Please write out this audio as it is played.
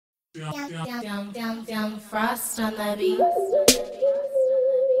Down frost on the beat.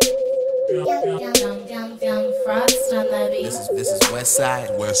 Down frost on the beat. This is West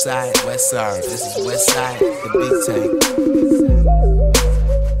Side, West Side, West Side. This is West Side, the big tank.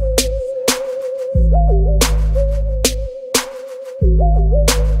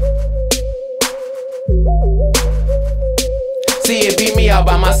 See it beat me out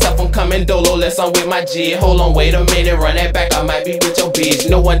by myself, I'm coming dolo, less I'm with my G. Hold on, wait a minute, run that back, I might be with your bitch.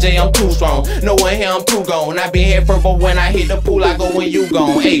 No one J, I'm too strong, no one here, I'm too gone. I been here forever, when I hit the pool, I go when you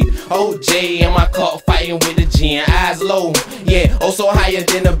gone. A.O.D in my cup, fighting with the gin, eyes low, yeah, oh so higher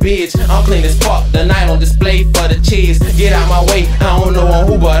than a bitch. I'm clean as fuck, the night on display for the cheese. Get out my way, I don't know on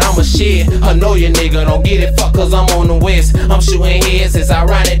who, but I'm a shit. I know your nigga, don't get it fucked, cause I'm on the west. I'm shooting heads, it's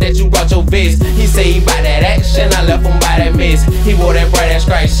ironic that you brought your vest. He say he buy that action, I left him by that mess. He wore that bright ass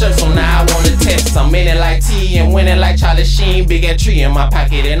striped shirt, so now I wanna test. I'm in it like T and winning like Charlie Sheen. Big ass tree in my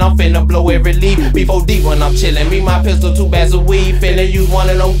pocket and I'm finna blow every leaf. Before D when I'm chillin', me my pistol, 2 bags of weed. Finna use one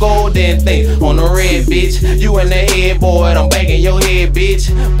of them golden things on the red, bitch. You in the headboard, I'm banging your head,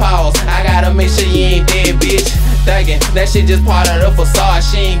 bitch. Pause, I gotta make sure you ain't dead, bitch. Thuggin', that shit just part of the facade.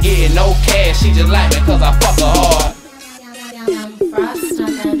 She ain't getting no cash, she just like me cause I fuck her hard.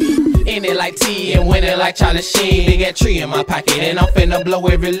 In it like T and winning like Charlie Sheen. Big ass tree in my pocket and I'm finna blow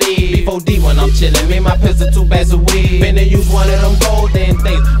every lead. Before D when I'm chillin', me my pistol, 2 bags of weed. Finna use one of them golden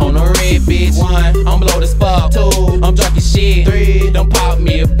things on the red, bitch. 1, I'm blowed as fuck. 2, I'm drunk as shit. 3, done pop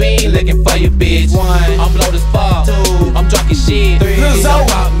me a bean, looking for your bitch. 1, I'm blowed as fuck. 2, I'm drunk as shit. 3, Lil Zoe, done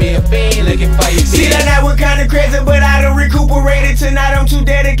pop me a bean, looking for your bitch. See that night was kinda crazy, but I done recuperated. Tonight I'm too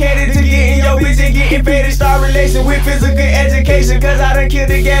dedicated to getting your bitch and getting paid. To start relation with physical education, cause I done killed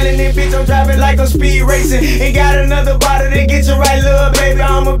a gallon and bitch I'm driving like I'm speed racing. Ain't got another bottle to get you right, little baby.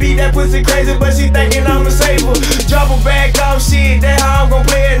 I'ma beat that pussy crazy, but she thinking I'ma save her. Drop her back off shit, that how I'm gon'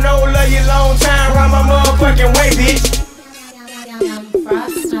 play it. No love you long time, round my motherfucking way, bitch.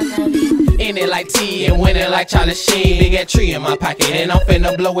 In it like T and winning like Charlie Sheen. Big ass tree in my pocket and I'm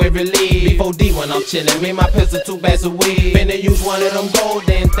finna blow every lead. Before D when I'm chillin', me my pistol, 2 bags of weed. Finna use one of them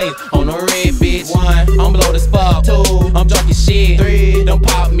golden things on the red, bitch. 1, I'm blowed as fuck. 2, I'm drunk as shit. 3, done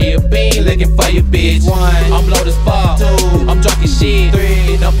pop me a bean, looking for your bitch. 1, I'm blowed as fuck. 2, I'm drunk as shit.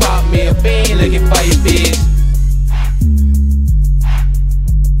 3, done pop me a bean, looking for your bitch.